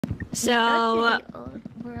So... old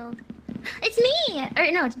world. It's me!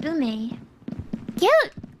 Or no, it's Mumei.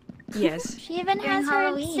 Cute! Yes. She even During has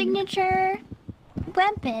Halloween. her signature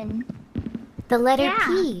weapon. The letter Yeah.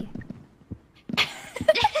 P.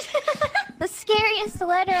 The scariest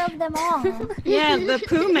letter of them all. Yeah, the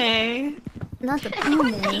Mumei. Not the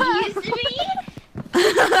Mumei. Excuse me?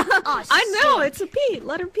 Oh, I know, it's a P.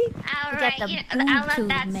 Letter P. Alright, the I'll let Bluetooth,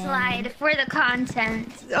 that man. slide for the content.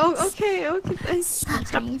 Oh, okay, okay.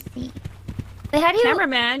 Let me see. Wait, how do you...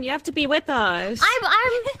 Cameraman, you have to be with us. I'm...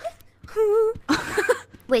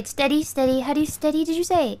 Wait, steady, steady. How do you steady, did you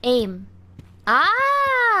say? Aim.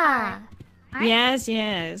 Ah! Yes,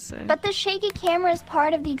 yes. But the shaky camera is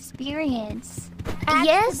part of the experience. Adds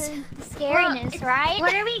Yes. to the scariness, right?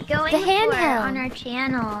 What are we going The for handheld. on our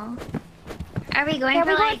channel? Are we going Are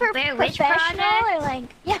for we going like for Blair Witch professional Project? or like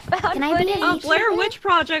found Can I be footage? an Blair Witch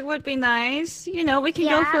Project would be nice. You know, we can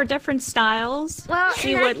go Yeah. for different styles. Well,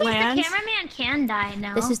 see in what that case, lands. the cameraman can die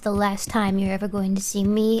now. This is the last time you're ever going to see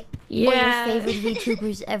me or Yeah. your favorite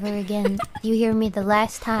VTubers ever again. You hear me? The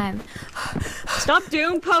last time. Stop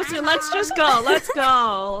doom posting. Let's just go. Let's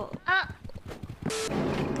go.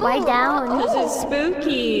 Lie down. This is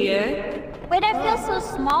spooky. Wait, I feel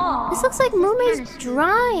so small. This looks like Mumei's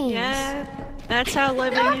drawings. Yeah, that's how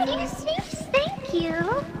living is. Thank you.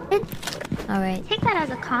 Alright. Take that as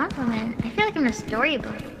a compliment. I feel like I'm in a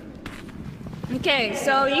storybook. Okay,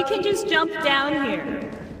 so you can just jump down here.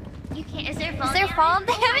 You can't. Is there fall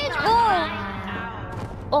damage?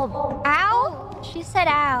 Oh. Oh. Ow? She said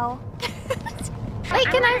ow. Wait,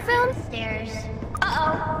 can I film? Stairs.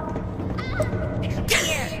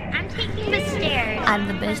 Here, I'm taking the stairs. I'm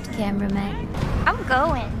the best cameraman. I'm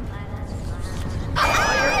going.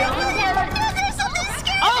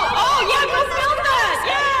 Oh, yeah, go film that!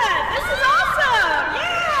 Yeah! This is awesome!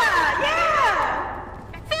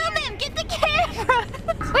 Yeah! Film him! Get the camera!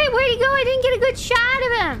 Wait, where'd he go? I didn't get a good shot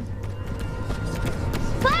of him.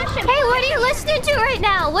 Flash him! Hey, what are you listening to right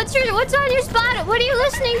now? What's on your spot? What are you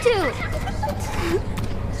listening to?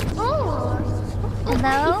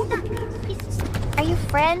 Hello? Are you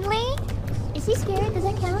friendly? Is he scared? Does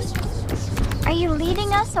that count? Are you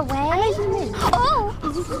leading us away? Oh!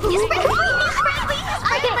 He's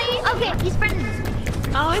friendly. Okay, he's friendly.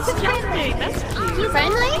 Oh, it's a jumping. That's cute. You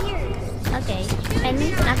friendly? Okay.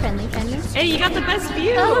 Friendly? Not friendly. Friendly? Hey, you got the best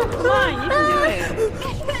view. Come on, you can do it.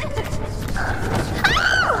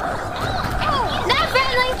 Not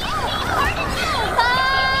friendly!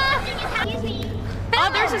 Oh,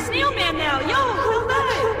 there's a snail man now. Yo, kill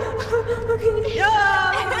that. Yo.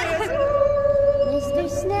 Mr.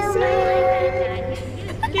 Snowman.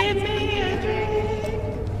 Give me a drink.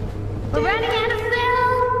 We're running out of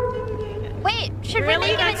film. Wait, should Really? we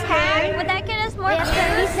make an That's attack? good? Would that get us more We have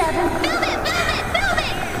views? 37. Film it!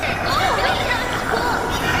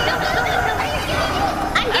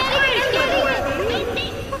 I'm getting it!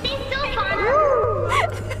 Stay still, Fauna.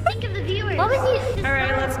 Think of the viewers. What was he? All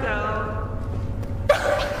right, let's go.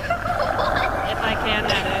 If I can,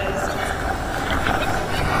 that is.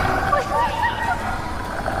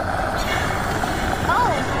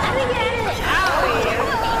 How do we get out of it? Owie.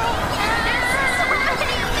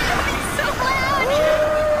 So loud!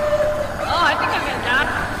 Oh, I think I'm gonna die.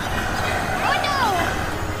 Oh no!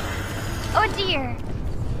 Oh dear.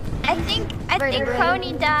 I think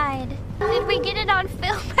Kronii died. Did we get it on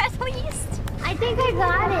film at least? I think I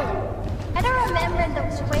got it. I don't remember the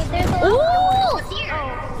way there's a Ooh! Here.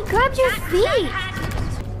 He grabbed your feet.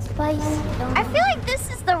 Spice. I feel like this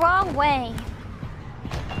is the wrong way.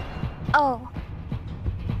 Oh.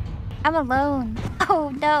 I'm alone. Oh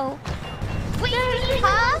no. Wait,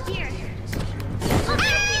 Huh? here.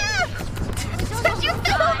 Ah! Did you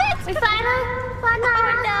film it? We finally.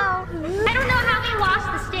 Oh no. I don't know how we lost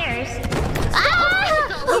the stairs. Ah!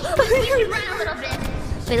 We run a little bit.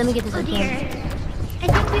 Wait, let me get this Oh on dear. camera. I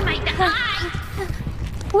think we might die.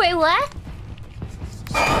 Wait, what?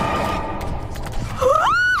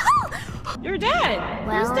 You're dead.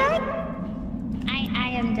 Well- Who's dead? I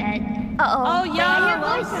am dead. Uh-oh. Oh, yeah.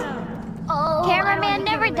 Oh, Cameraman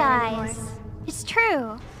never dies. It's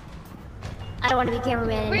true. I don't want to be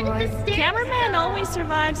cameraman Where anymore. did the stairs Cameraman go? always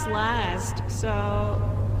survives last, so...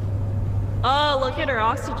 Oh, look at her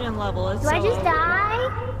oxygen level. It's Do so I just low. die?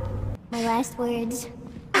 My last words.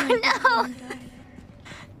 Oh no.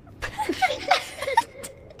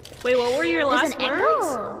 Wait, what were your There's last an words?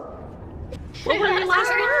 echo. What were your last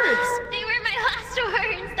words? They were my last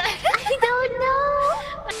words. I don't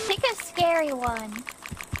know. Pick a scary one.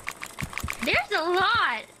 There's a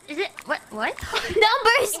lot. Is it what?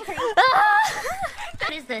 Numbers. Ah!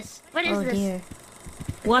 What is this? What is Oh this? dear.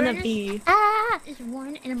 One Where of is- the... Ah! Is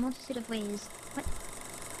worn in a multitude of ways. What?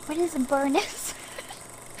 What is a burnus?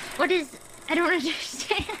 What is? I don't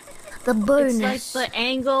understand. The burnus. It's like the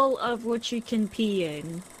angle of which you can pee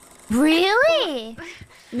in. Really?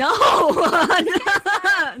 No!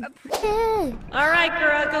 Yeah. Alright,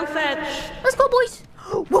 Gura, go fetch. Let's go, boys.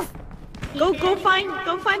 Woof. Go find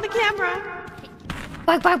the camera.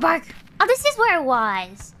 Bark, bark, bark. Oh, this is where it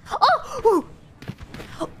was. Oh!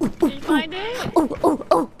 Did you find it?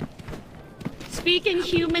 Oh. Speak in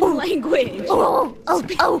human language. Oh.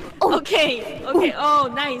 Okay. Oh,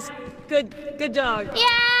 nice. Good dog.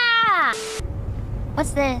 Yeah!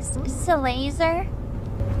 What's this? Is this a laser?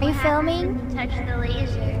 Are you filming? Touch the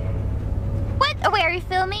laser. What? Oh, wait, are you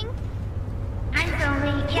filming? I'm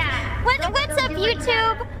filming. Yeah. What's up,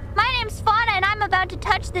 YouTube? My name's Fauna, and I'm about to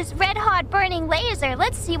touch this red-hot burning laser.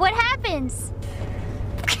 Let's see what happens.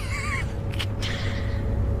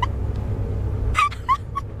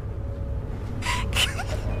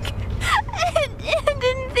 I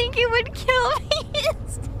didn't think it would kill me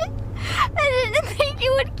I didn't think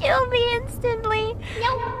it would kill me instantly.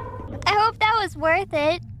 Nope. I hope that was worth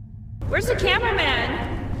it. Where's the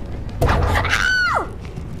cameraman? Ow!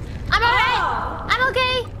 I'm alright. I'm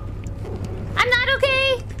okay. I'm not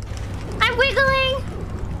okay. I'm wiggling.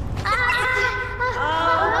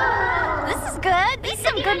 This is good. This is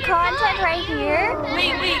some good content right here.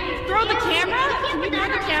 Wait. Throw the camera? Can you throw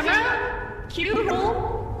the camera? Can you do the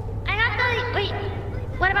hole? I got the. Wait.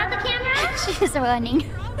 What about the camera? She's running.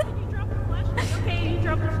 Okay, you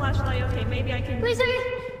dropped the flashlight. Okay, maybe I can. Please hurry.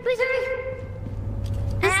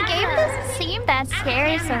 This game doesn't seem that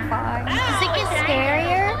scary so far. Does it get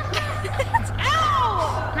scarier?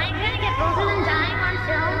 Ow! Am I gonna get both of them dying on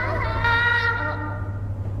film?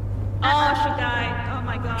 Oh, she died. Oh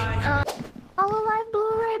my god. Hololive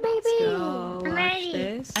Blu-ray, baby. So, I'm watch ready.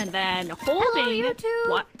 this. And then holding. YouTube.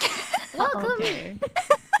 What? Welcome. Okay.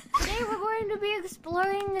 Today we're going to be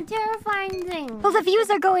exploring the terrifying thing. Well, the views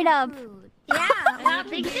are going up. Yeah. Well,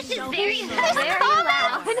 this is very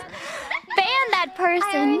loud. Ban that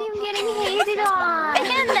person. I'm getting hated on.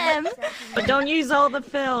 Ban them. But don't use all the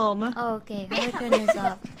film. Okay, her turn is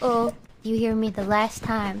up. Oh, you hear me the last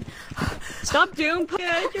time. Stop doing good.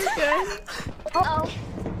 You're good. Oh.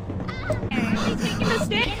 Taking a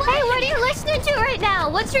stick. Hey, what are you listening to right now?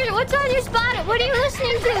 What's on your spot? What are you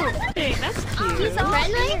listening to? Hey, that's cute. He's all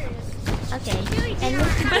friendly? Okay. And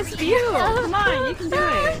That's you. Come on, you can do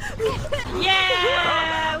it.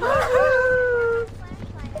 Yeah! Woohoo!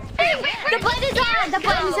 the button's on. The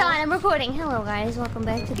button's on. I'm recording. Hello, guys. Welcome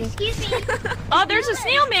back to this. Excuse me. Oh, there's a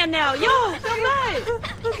snail man now. Yo, come back.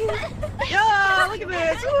 Yo, look at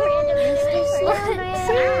this. I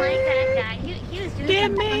don't like that guy. He was doing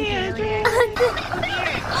Damn something me, earlier. Oh,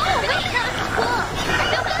 wait, that was cool.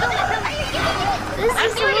 This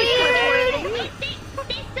That's is really weird.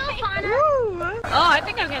 Stay still, Fauna. Woo. Oh, I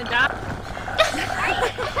think I'm gonna die.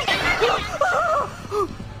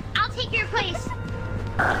 I'll take your place.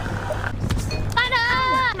 Anna!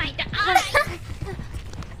 Oh my god.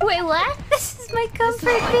 Wait, what? This is my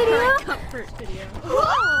comfort video. Comfort video.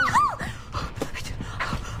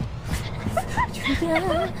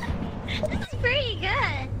 This is pretty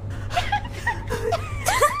good.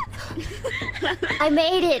 I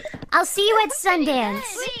made it. I'll see you at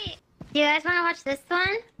Sundance. Wait. Do you guys want to watch this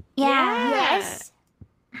one? Yeah. Yes.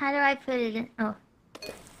 How do I put it in? Oh.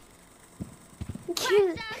 Cute.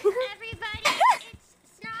 What's up, everybody?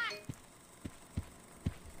 It's Snot.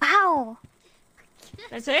 Wow.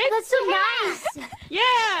 That's it? That's so nice.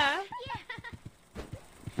 Yeah.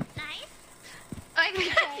 Nice. Oh, I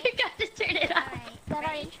forgot to turn it on. Is that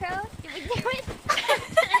our intro? Did we do it?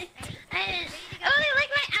 I didn't. Oh, they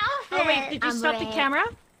like my outfit. Oh wait, did you I'm stop the red. camera?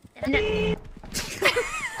 No.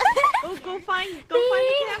 Go find the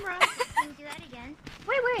camera. Can you do that again?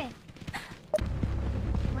 Wait.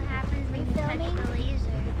 What happens when you touch filming? the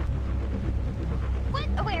laser? What?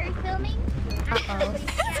 Oh, wait, are you filming? Uh-oh.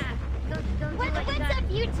 Yeah. Go What's up,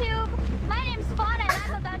 YouTube? My name's Fauna, and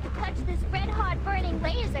I'm about to touch this red-hot burning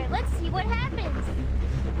laser. Let's see what happens.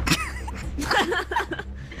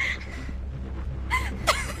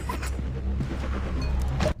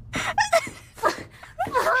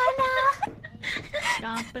 Fauna!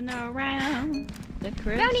 Stomping around the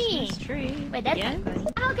Kronii. Christmas tree. Wait, that's yeah? not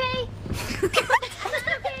Kronii. I'm okay. I'm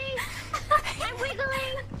okay. I'm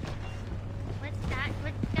wiggling. What got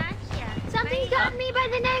ya? Something got me by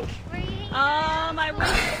the neck. My wish.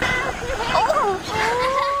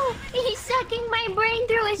 Oh, he's sucking my brain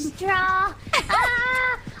through his straw.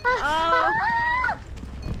 Oh.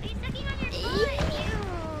 He's sucking on your foot.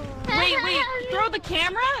 Wait. Throw the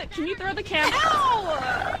camera? Can you throw the camera?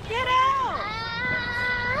 Ow! Get out!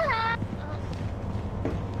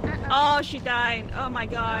 Oh, she died. Oh my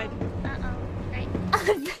god. Uh-oh. Right.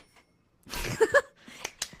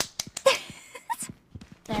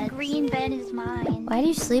 The green bed is mine. Why do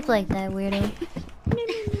you sleep like that, weirdo?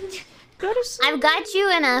 Go to sleep. I've got you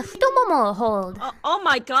in a FUWAMOCO hold. Oh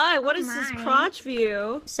my god, what is this my. crotch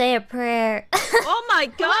view? Say a prayer. Oh my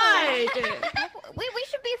god! We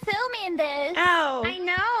should be filming this. Ow! I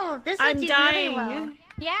know. This would I'm do dying. really well.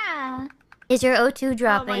 Yeah. Is your O2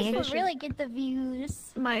 dropping? We'll really get the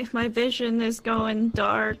views. My vision is going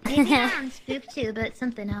dark. Maybe not on Spook too, but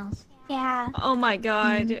something else. Yeah. Oh my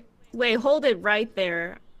god. Wait, hold it right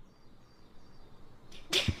there.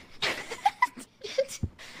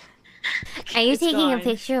 Are you It's taking a gone.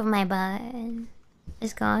 picture of my butt?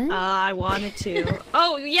 It's gone? I wanted to.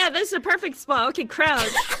 Oh yeah, this is a perfect spot. Okay, crouch.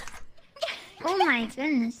 Oh my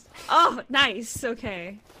goodness. Oh, nice.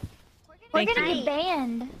 Okay. We're Thank gonna you. get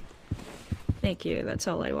banned. Thank you. That's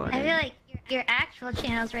all I wanted. I feel like your actual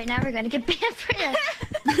channels right now are going to get banned for this.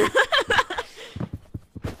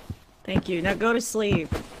 Thank you. Now go to sleep.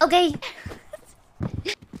 Okay.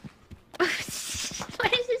 Why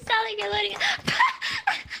does it sound like you're letting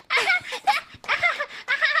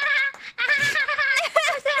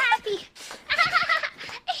I'm so happy.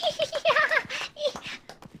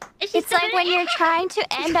 It's like when you're trying to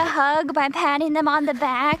end a hug by patting them on the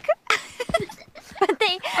back.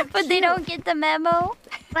 but they don't get the memo.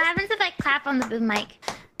 What happens if I clap on the boom mic?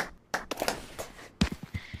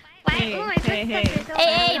 Why? Hey, Oh, my hey, footsteps hey. are so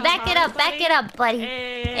Hey, loud. back it up, buddy.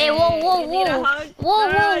 Hey, whoa, whoa, you need a whoa. hug?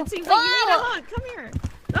 Whoa, No, whoa, it seems like you need a whoa. hug. Come here.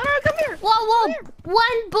 No, come here. Whoa.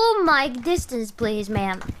 One boom mic distance, please,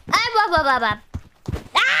 ma'am.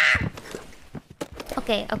 Ah!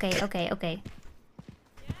 Okay.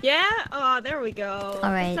 Yeah? Oh, there we go.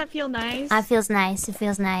 All right. Does that feel nice? That feels nice. It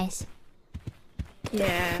feels nice.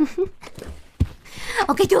 Yeah.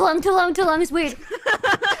 Okay, too long. It's weird.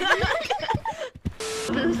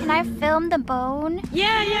 Can I film the bone?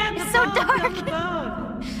 Yeah. It's so dark.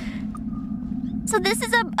 So this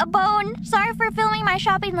is a bone. Sorry for filming my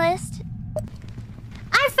shopping list.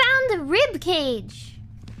 I found the rib cage.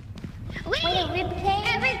 Wait, a rib cage?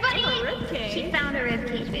 Everybody! Oh, a rib cage. She found a rib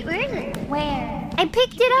cage. Wait, where is it? Where? I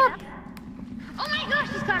picked it up. Oh my gosh,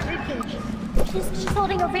 she's got a rib cage. She's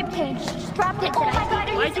holding a rib cage. She just dropped it. Oh my god,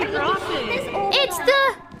 Why'd you drop it?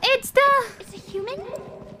 It's the. It's a human?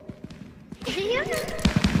 Is it you?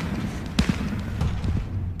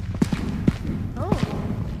 Oh.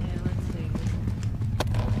 Yeah, let's see.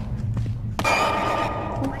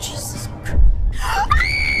 Oh, Jesus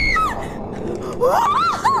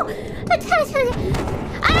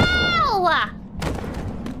Ow!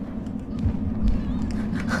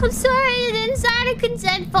 I'm sorry, I didn't sign a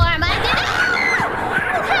consent form. I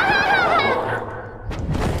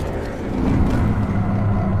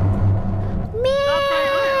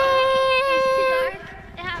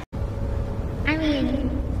I mean,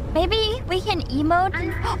 Maybe we can emote.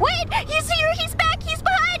 Wait! He's here! He's back! He's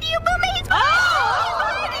behind you! Mumei! He's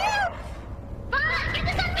behind you! get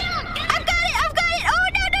this on film! I've got it! Oh,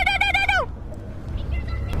 no!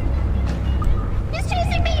 He's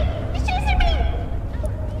chasing me!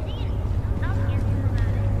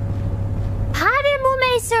 How did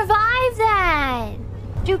Mumei survive that?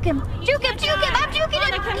 Juke him! I'm juking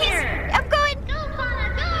Fauna, him! come here. I'm going! Go, Fauna,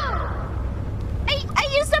 go! I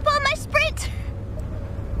used up all my sprint!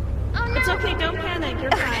 Oh no! It's okay, don't panic.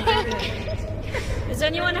 You're fine. You're good. Is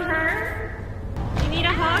anyone hurt? You need a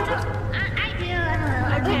hug? I do, I don't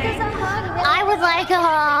know. Okay. I would like a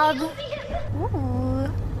hug.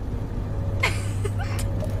 Ooh.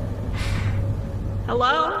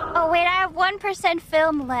 Hello? Oh wait, I have 1%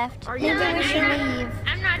 film left. Are you Maybe done we should yet? leave.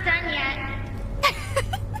 I'm not done yet.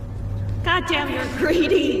 God damn, you're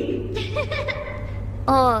greedy.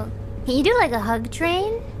 Oh, can you do like a hug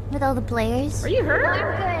train with all the players? Are you I'm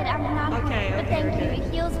hurt? good. I'm not Okay, hurt, but okay, thank you. okay.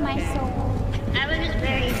 It heals my soul. I was just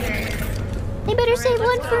very hurt. They better save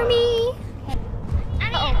let's one for go. me. I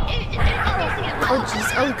mean, it's missing a Oh jeez,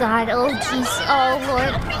 oh god, oh jeez, oh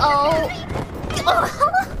lord, oh.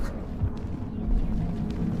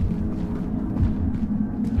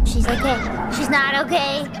 She's okay. She's not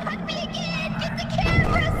okay. Hug me again! Get the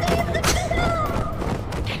camera! Save the film!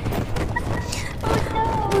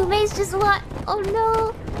 Mumei's just what? Oh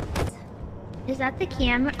no. Is that the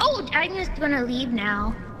camera? Oh, I'm just gonna leave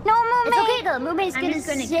now. No, Mumei! It's okay though. Mumei's I'm gonna just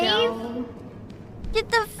gonna save. go. Get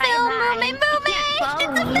the film, Bye-bye. Mumei!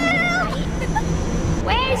 Get the You can't follow film!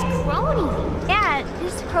 Where's Kronii? Yeah,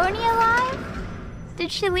 is Kronii alive?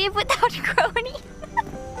 Did she leave without Kronii?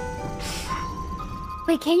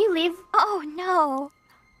 Wait, can you leave? Oh no.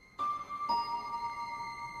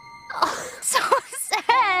 Oh, so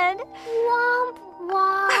sad. Womp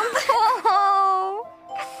Oh.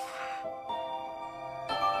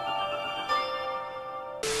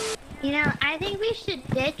 You know, I think we should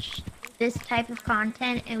ditch this type of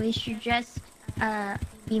content and we should just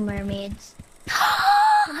be mermaids.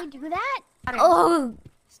 Can we do that? Oh,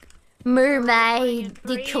 mermaid,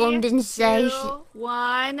 the 3, condensation. 2,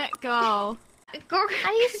 1, go. Gura. How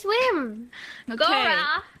do you swim? Okay.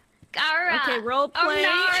 Gura. Gura. Okay, role play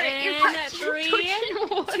in 3,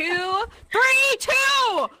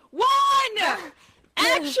 2, 1,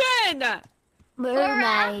 action!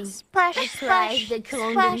 Mermaid. Splash, Like splash, the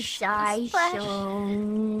splash,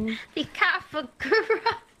 condensation. Be careful,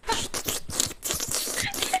 Gura.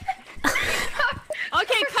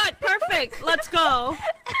 Okay, cut. Perfect. Let's go.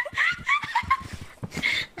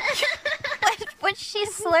 What's she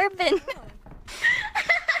slurping?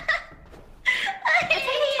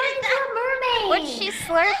 What's she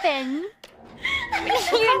slurping?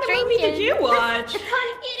 What What kind of movie did you watch? You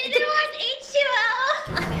didn't watch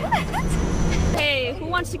H2O. Hey, who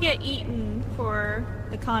wants to get eaten for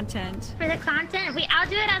the content? For the content, I'll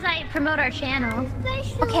do it as I promote our channel.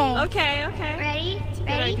 Okay. Okay. Ready? Good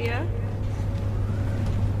Ready? idea.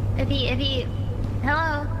 If he,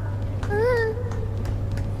 hello.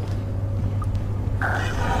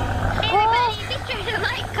 Hey everybody, be sure to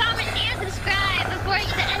like, comment, and subscribe before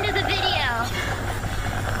the end of the video.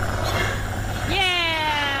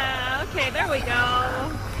 Yeah. Okay, there we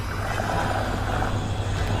go.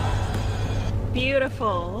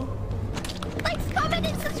 Beautiful. Like, comment,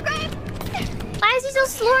 and subscribe. Why is he so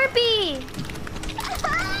slurpy?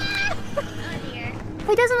 Oh dear.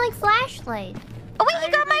 He doesn't like flashlight. Oh wait,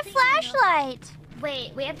 he got my flashlight.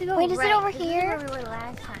 Wait, we have to go Wait, is it right, over 'cause this is here? where we were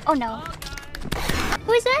last time. Oh no.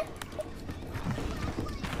 Who is that?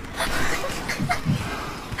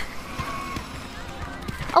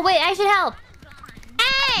 Oh wait, I should help.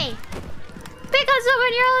 Hey! Pick up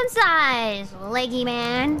someone your own size, leggy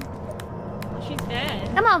man. She's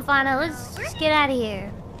dead. Come on, Fauna, let's just get out of here.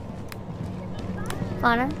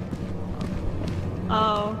 Fauna?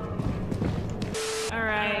 Oh.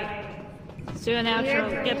 Alright. Do a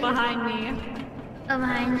natural. Get behind me. Oh,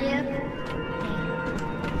 behind you.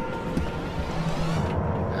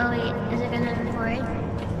 Oh wait, is it gonna record?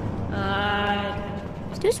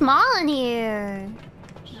 It's too small in here.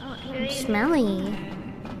 Smelly.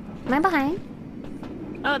 Am I behind?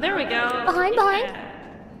 Oh, there we go. Behind.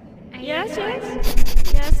 Yes.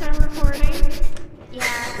 Yes, I'm recording.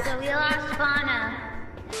 Yeah, so we lost Fauna.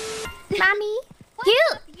 Mommy. What's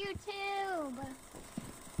Cute. up, YouTube?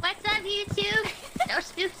 What's up, YouTube? No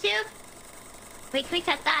spook tube? Wait, can we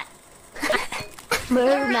cut that?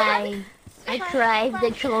 Mermaid. I crave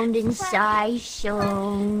the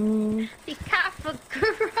condensation. Be careful,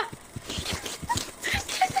 Gura.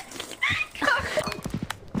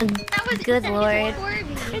 That was Good lord.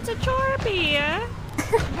 It's a Chorby.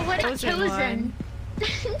 What a Chosen chosen.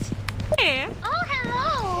 Hey. Oh,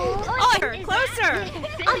 hello. Oh, here, is closer.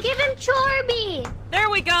 that- I'll give him Chorby. There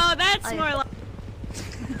we go. That's Oh, more like.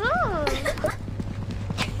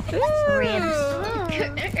 Ribs.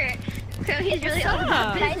 Kronii really all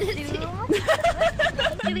about What's business.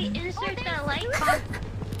 Do we insert the like comment?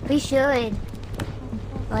 We should.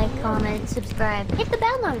 Like, comment, subscribe. Hit the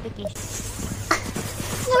bell notification.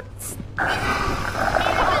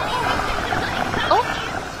 Oh!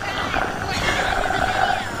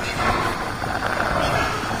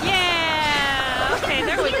 Yeah. Okay,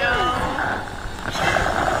 there we go.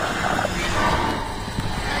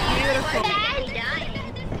 Beautiful.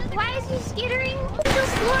 Why is he skittering? He's so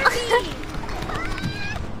slurpy.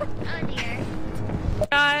 Oh dear.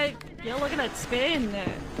 Yo, look at that spin.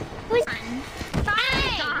 Who's Gone.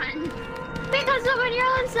 Pick up someone your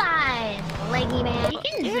own size, leggy man. You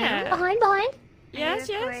can Yeah. Behind. Yes.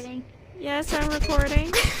 recording. Yes, I'm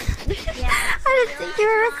recording. Yeah. I didn't think you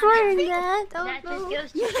were recording that. That just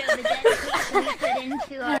goes to show the dedication we put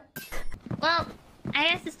into our... Well, I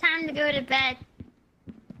guess it's time to go to bed.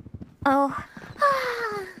 Oh.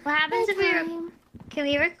 What happens if we... Can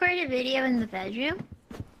we record a video in the bedroom?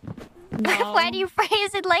 No. Why do you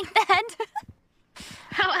phrase it like that?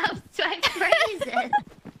 How else do I phrase it?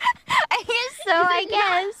 I guess so, I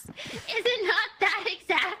guess. Is it not that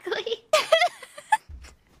exactly?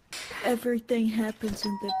 Everything happens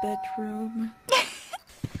in the bedroom.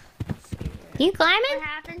 You climbing? What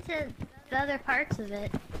happened to the other parts of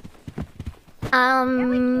it?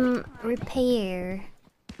 Repair.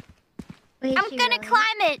 Wait, I'm gonna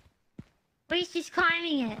climb it. Wait, she's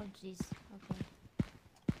climbing it. Oh, jeez. Okay.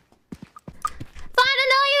 Fauna,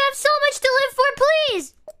 no, you have so much to live for,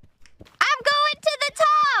 please! I'm going to the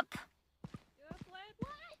top.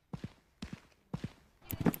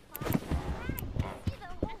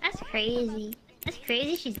 crazy. That's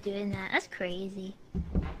crazy she's doing that. That's crazy.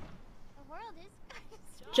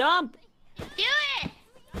 Jump! Do it!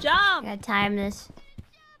 Jump! I gotta time this.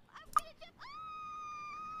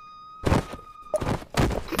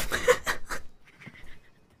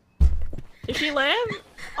 Did she live?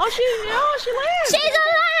 Oh, she lived! She's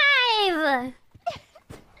alive!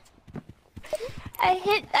 I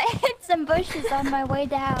hit some bushes on my way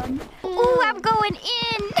down. Ooh, I'm going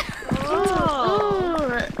in!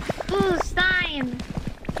 Oh. Ooh, slime.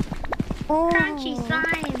 Ooh. Crunchy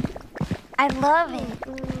slime. I love it.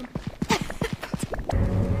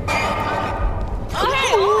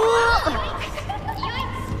 Okay.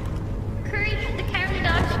 Yoinks. Curry the cowardly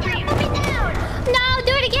dog scream. Put me down. No,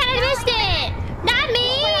 do it again, I missed it! Not me!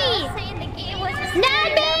 Saying the game was Not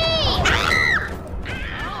me!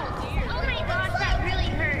 Oh my gosh, that really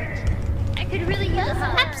hurt. I could really use a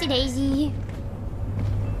hug. Upsy daisy.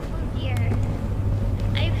 Oh dear.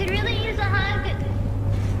 I could really use a hug.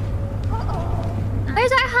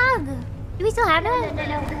 Where's our hug? Do we still have it? No.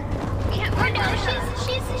 Yeah, or no,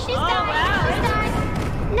 she's dying. Wow. She's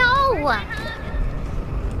dying. No!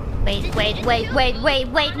 Wait, you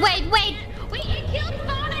killed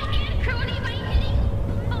Fauna and Kronii by hitting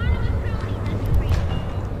Fauna with Kronii. That's great.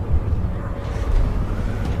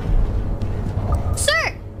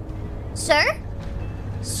 Sir?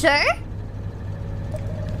 Sir?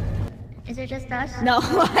 Is it just us? No,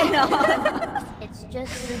 I know. It's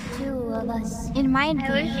just the two of us. In my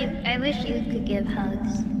I wish you could give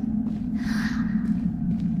hugs.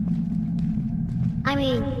 I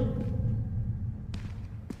mean,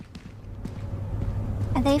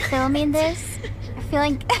 Are they filming this? I feel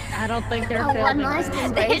like I don't think they're one filming. last this.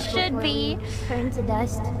 embrace They should before be. we turn to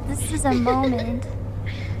dust. This is a moment.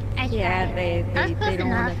 Yeah, they That's close don't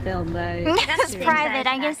want enough. to film that. That's the private.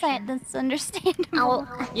 I guess satisfaction. that's understandable.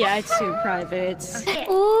 Yeah, it's too private. It's... Okay.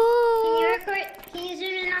 Can Ooh. you record? Can you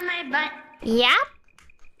zoom in on my butt? Yeah.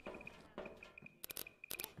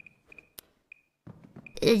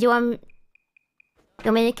 Do you want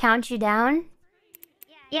me to count you down?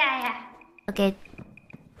 Yeah. Okay.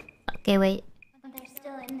 Okay, wait. They're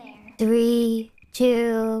still in there. 3,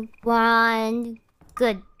 2, 1.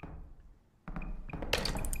 Good.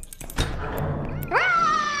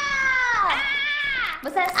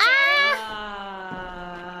 Was that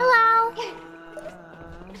Hello.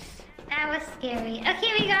 That was scary.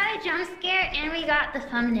 Okay, we got a jump scare and we got the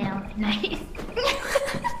thumbnail. Nice.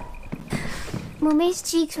 Mumei's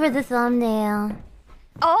cheeks were the thumbnail.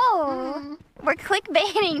 Oh, we're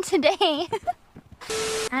clickbaiting today.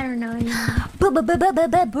 I don't know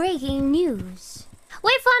anymore. Breaking news.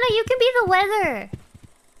 Wait, Fauna, you can be the weather.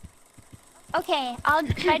 Okay,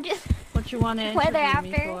 I just. What you want to Weather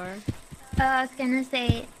interview me after? for? Oh, I was gonna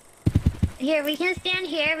say. Here, we can stand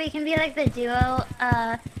here. We can be like the duo,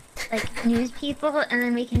 like news people, and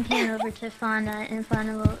then we can pan over to Fauna, and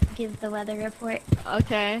Fauna will give the weather report.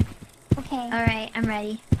 Okay. Okay. All right, I'm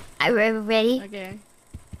ready. Are we ready? Okay.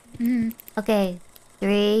 Mhm. Okay.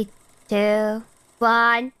 3, 2,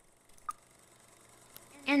 1.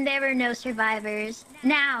 And there were no survivors.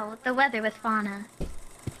 Now, the weather with Fauna.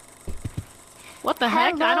 What the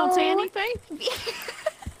heck? I don't say Hello? anything.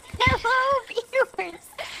 Hello, viewers.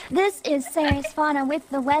 This is Ceres Fauna with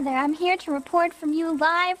the weather. I'm here to report from you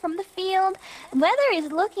live from the field. Weather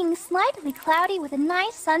is looking slightly cloudy with a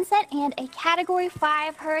nice sunset, and a Category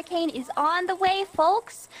 5 hurricane is on the way,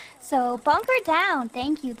 folks. So bunker down.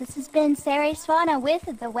 Thank you. This has been Ceres Fauna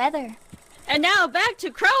with the weather. And now back to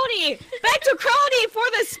Kronii! Back to Kronii for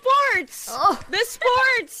the sports! Oh. The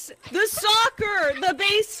sports! The soccer! The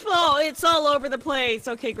baseball! It's all over the place.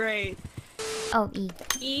 Okay, great. Oh, E.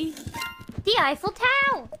 E? The Eiffel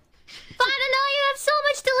Tower. Fauna, no, you have so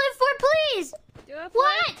much to live for, please. Do it.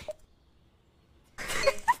 What?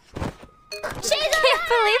 She's Can't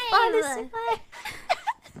believe Fauna's alive.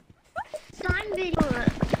 Slime video.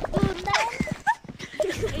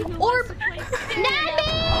 Orb. Not me.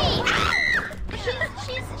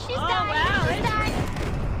 She's Oh, dying. wow. She's dying.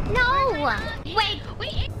 No. Wait.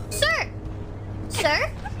 Sir. Sir.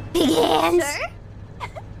 Big hands. Sir?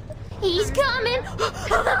 He's coming.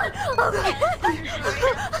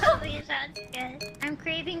 Holy, sounds good. I'm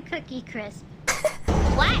craving Cookie Crisp.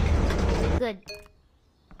 What? Good.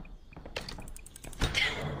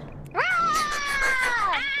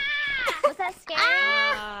 Was that scary?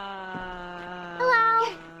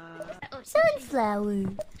 Hello. Sunflower.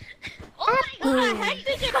 Oh my god!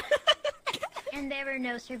 Apple. And there were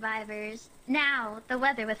no survivors. Now, the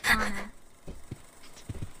weather with Fauna.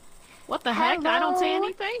 What the heck? I don't say Hello?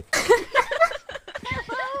 anything.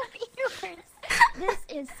 Hello, viewers. This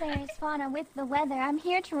is Ceres Fauna with the weather. I'm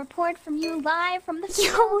here to report from you live from the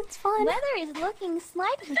field. Yo, it's fun. Weather is looking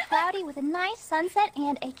slightly cloudy with a nice sunset,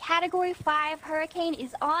 and a Category 5 hurricane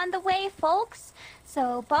is on the way, folks.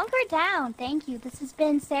 So bunker down. Thank you. This has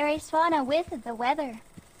been Ceres Fauna with the weather.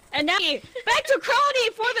 And now, back to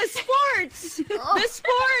Kronii for the sports! The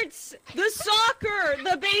sports! The soccer!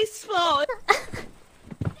 The baseball!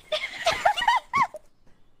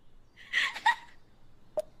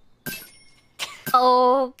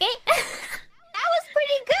 Okay. That was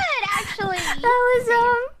pretty good, actually. That was,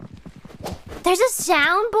 There's a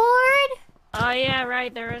soundboard? Oh yeah,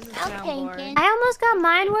 right, there is a soundboard. I almost got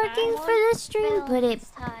mine working for this stream, but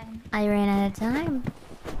I ran out of time.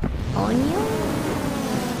 Oh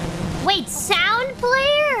no. Wait, sound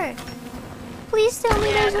player? Please tell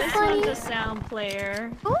me there's a funny... This one's a sound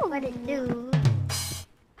player. Ooh, what it do?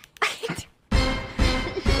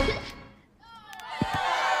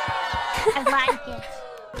 I like it.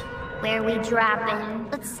 Where we dropping?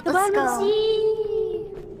 Let's go.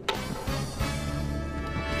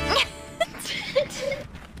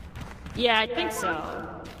 Yeah, I think so.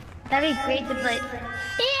 That'd be great to play.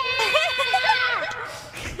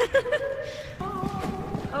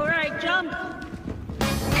 Alright, jump!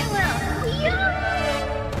 I will.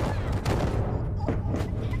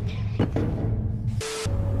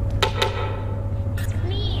 It's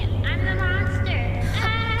me. I'm the monster.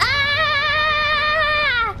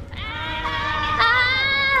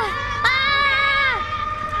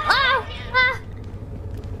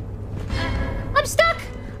 I'm stuck!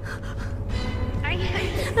 Are you?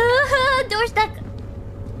 Door stuck.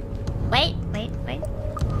 Wait.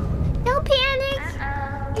 Don't panic.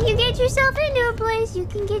 If you get yourself into a place, you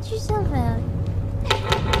can get yourself out.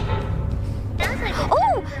 Sounds like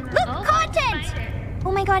Oh, look, content!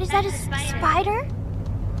 Oh my god, is that a spider?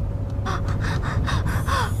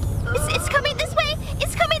 It's coming this way!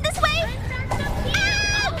 It's coming this way!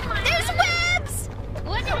 Ah! There's webs!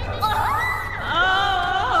 What is it?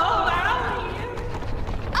 Uh-oh!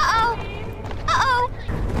 Uh-oh!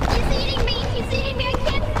 He's eating me! He's eating me! I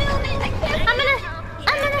can't film it! I can't. I'm gonna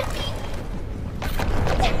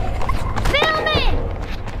film it!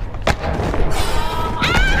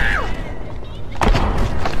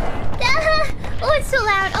 Oh, it's so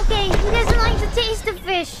loud. Okay, he doesn't like the taste of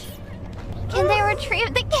fish. Can they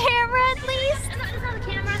retrieve the camera at least? It's on the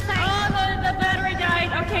camera, sorry. Oh, the battery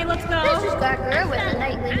died. Okay, let's go. This is Gawr with the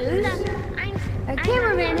nightly news. Our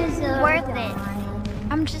cameraman is Worth it.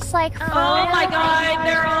 I'm just like, Oh my god,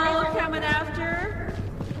 they're all coming after.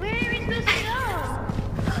 Where are we supposed to go?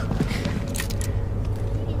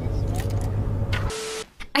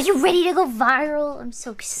 Are you ready to go viral? I'm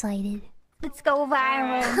so excited. let's go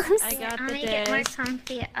viral. I got I'll the make it more disc.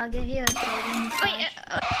 comfy. I'll give you a golden massage. Wait.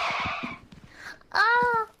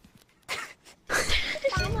 Oh.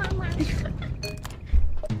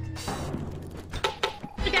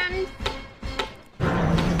 Done.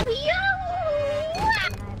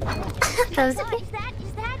 Those. Is that?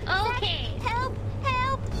 Okay. Help!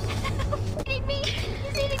 He's eating me!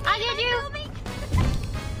 I'll get you.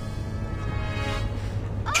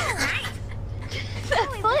 Alright!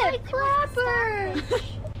 Flip clapper.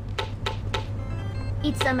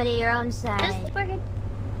 Eat somebody your own size.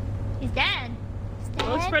 He's dead.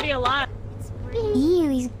 Looks pretty alive. Ew,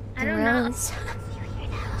 he's I don't know. gross.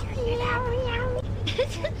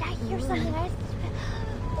 I hear something.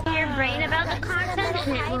 Your brain about the content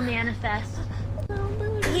and it will manifest.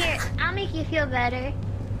 Here, I'll make you feel better.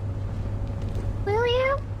 Will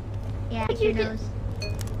you? Yeah, But your you nose.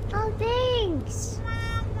 Oh, thanks.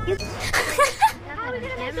 You... How are we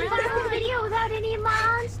gonna make a viral video without any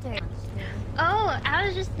monsters? Oh, I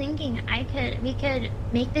was just thinking we could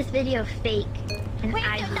make this video fake and Wait,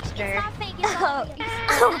 I no, boost it's her. not fake. It's not fake.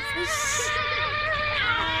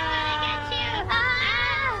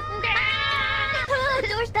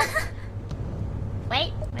 Door stuck.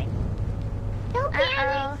 Wait. Don't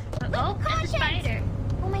panic. Oh, that's a spider.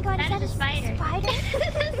 Oh my god, That is is a that spider.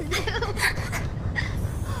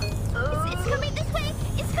 It's coming this way!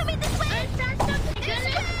 It's coming this way! There's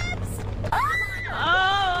webs!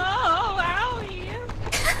 Oh, owie.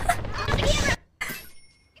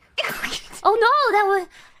 Oh no, that was.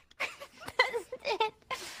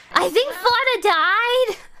 I think Fauna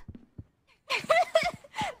died.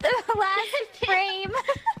 The last frame.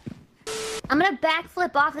 I'm gonna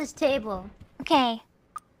backflip off this table. Okay.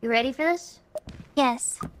 You ready for this?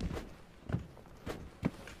 Yes.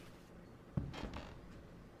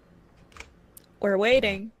 We're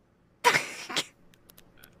waiting.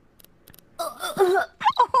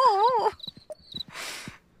 Oh.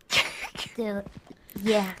 Dude,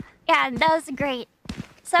 yeah. Yeah, that was great.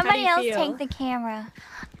 Somebody else feel? take the camera.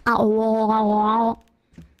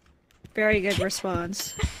 Very good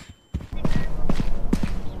response.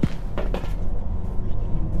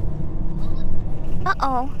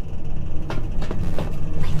 Uh-oh.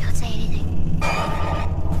 Wait, don't say anything.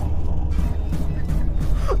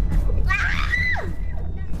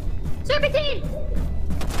 Serpentine!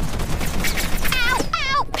 Ow!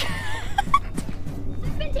 Ow!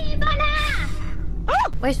 Serpentine, Fauna!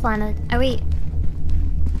 Oh! Where's Fauna? Are we...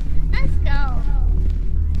 Let's go.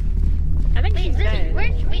 I think Wait, she's dead.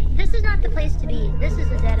 this is not the place to be. This is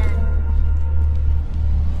a dead end.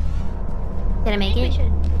 Did I make it?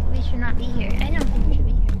 We should not be here. I don't think we should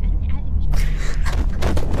be here. I think we should.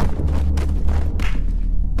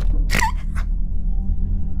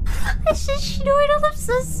 I just snorted. I'm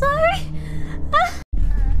so sorry.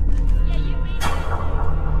 Yeah, you made it.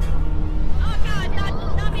 Oh god,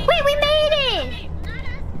 not me. Wait, we made it!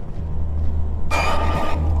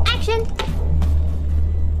 Action!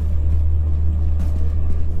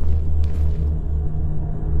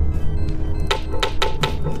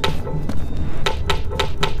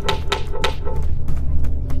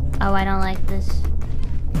 Oh, I don't like this.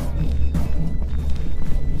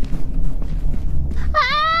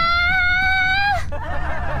 Ah!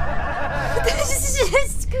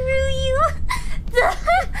 Screw you! I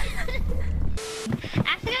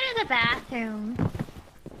have to go to the bathroom.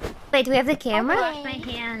 Wait, do we have the camera? Wash my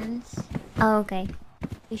hands. Oh, okay.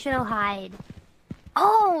 We should all hide.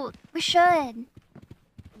 Oh, we should.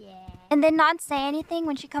 Yeah. And then not say anything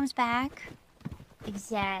when she comes back.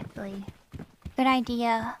 Exactly. Good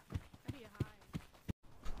idea.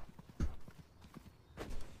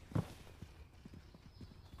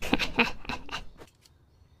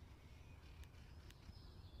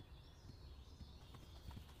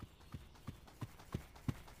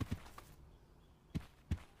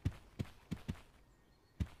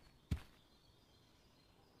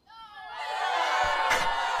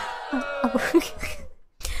 Come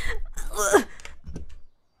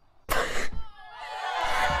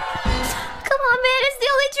on, man, it's the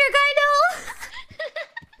only trick I know.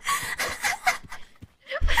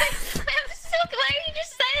 I'm so why are you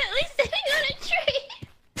just silently sitting on a tree?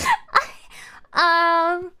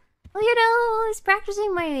 Well, you know, I was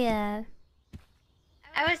practicing my,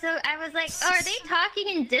 I was like, oh, are they talking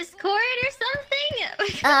in Discord or something?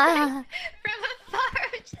 From afar, I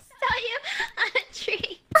would just saw you on a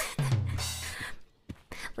tree.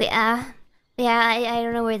 I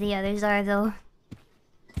don't know where the others are, though.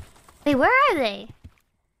 Wait, where are they?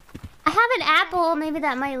 I have an apple, maybe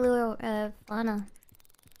that might lure, Fauna.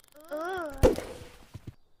 Ooh. Did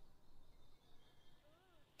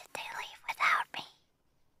they leave without me?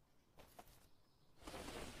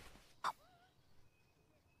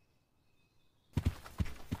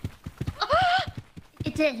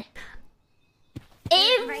 It did.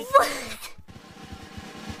 It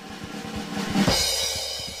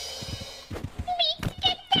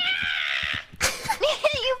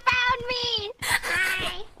You found me!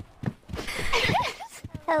 Hi.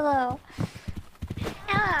 Hello.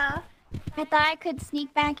 Hello. I thought I could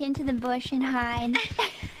sneak back into the bush and hide.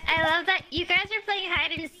 I love that you guys are playing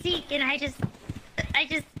hide and seek, and I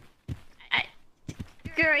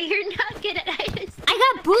girl, you're not good at hide and seek.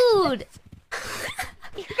 I got booed!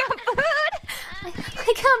 You got food?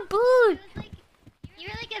 I got booed! You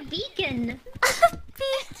were like a beacon. Beacon?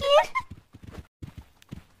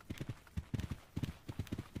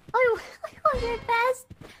 Oh, you're fast.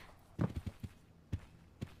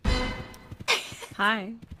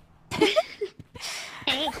 Hi.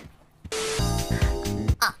 Hey.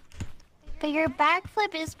 But your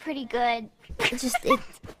backflip is pretty good.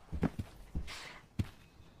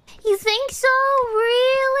 You think so?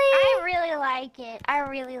 Really? I really like it. I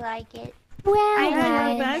really like it. Well, I Your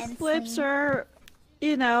know. best flips are,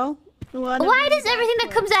 you know, why does everything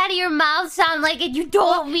that comes out of your mouth sound like it? You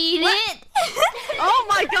don't mean it. Oh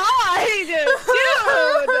my god, dude!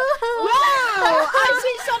 Whoa! I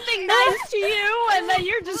say something nice to you, and then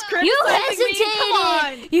you're just criticizing You me. hesitated. Come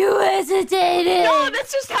on. You hesitated. No,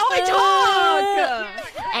 that's just how I talk.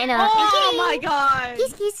 I know. Oh my god.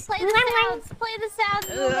 Kiss, kiss. Play the sounds. Play the sounds.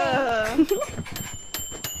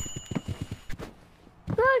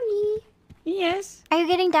 Kronii. Yes. Are you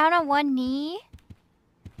getting down on one knee?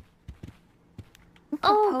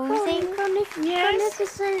 Oh, Proposing? Yes.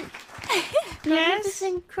 Magnificent. Yes.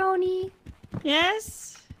 Magnificent Kronii.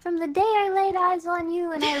 Yes. From the day I laid eyes on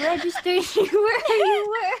you and I registered you where you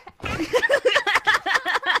were.